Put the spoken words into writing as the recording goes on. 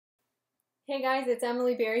Hey guys, it's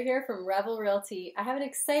Emily Berry here from Revel Realty. I have an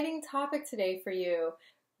exciting topic today for you: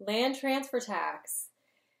 land transfer tax.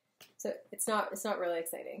 So it's not really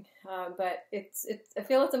exciting, but I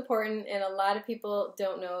feel it's important, and a lot of people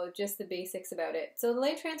don't know just the basics about it. So the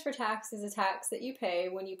land transfer tax is a tax that you pay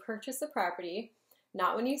when you purchase a property,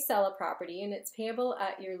 not when you sell a property, and it's payable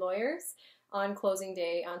at your lawyer's on closing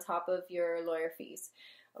day on top of your lawyer fees.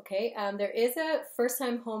 Okay, there is a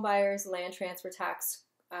first-time homebuyer's land transfer tax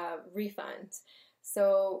refund.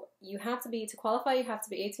 So you have to be, to qualify, you have to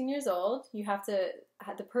be 18 years old. You have to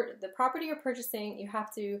have the property you're purchasing, you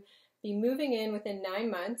have to be moving in within 9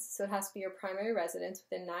 months. So it has to be your primary residence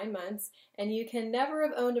within 9 months. And you can never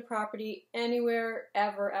have owned a property anywhere,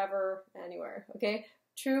 ever, anywhere. Okay?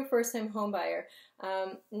 True first-time home buyer.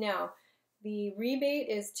 Now, the rebate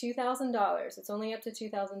is $2,000. It's only up to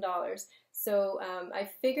 $2,000. So I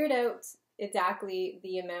figured out exactly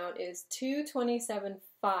the amount is $227.5.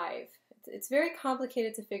 It's very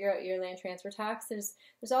complicated to figure out your land transfer tax. There's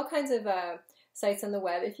all kinds of sites on the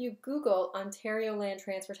web. If you Google Ontario land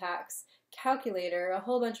transfer tax calculator, a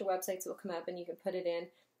whole bunch of websites will come up and you can put it in.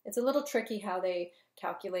 It's a little tricky how they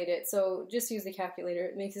calculate it, so just use the calculator.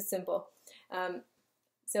 It makes it simple.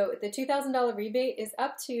 So the $2,000 rebate is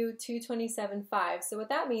up to $227.5. So what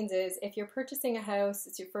that means is if you're purchasing a house,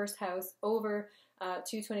 it's your first house, over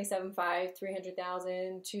 $227.5,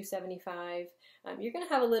 $300,000, $275,000, you're going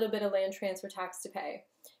to have a little bit of land transfer tax to pay.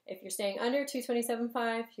 If you're staying under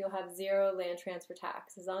 $227.5, you'll have zero land transfer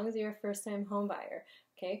tax as long as you're a first-time home buyer.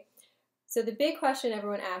 Okay. So the big question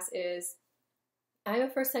everyone asks is, I'm a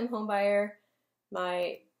first-time home buyer.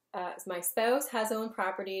 My spouse has owned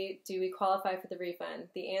property. Do we qualify for the refund?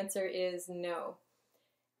 The answer is no.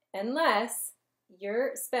 Unless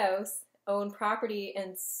your spouse owned property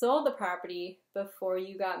and sold the property before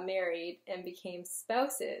you got married and became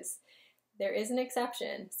spouses. There is an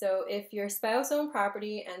exception. So if your spouse owned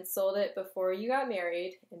property and sold it before you got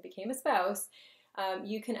married and became a spouse,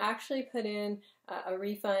 you can actually put in a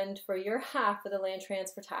refund for your half of the land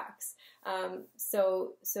transfer tax.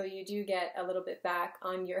 So you do get a little bit back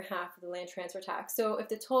on your half of the land transfer tax. So if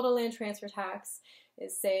the total land transfer tax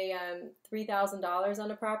is, say, $3,000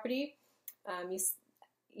 on a property,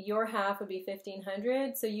 your half would be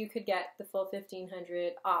 $1,500, so you could get the full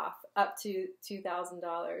 $1,500 off, up to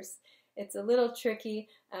 $2,000. It's a little tricky,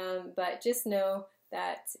 but just know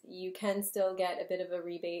that you can still get a bit of a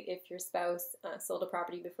rebate if your spouse sold a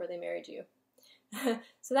property before they married you.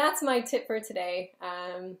 So that's my tip for today.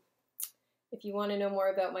 If you want to know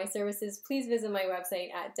more about my services, please visit my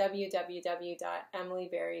website at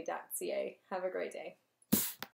www.emilyberry.ca. Have a great day.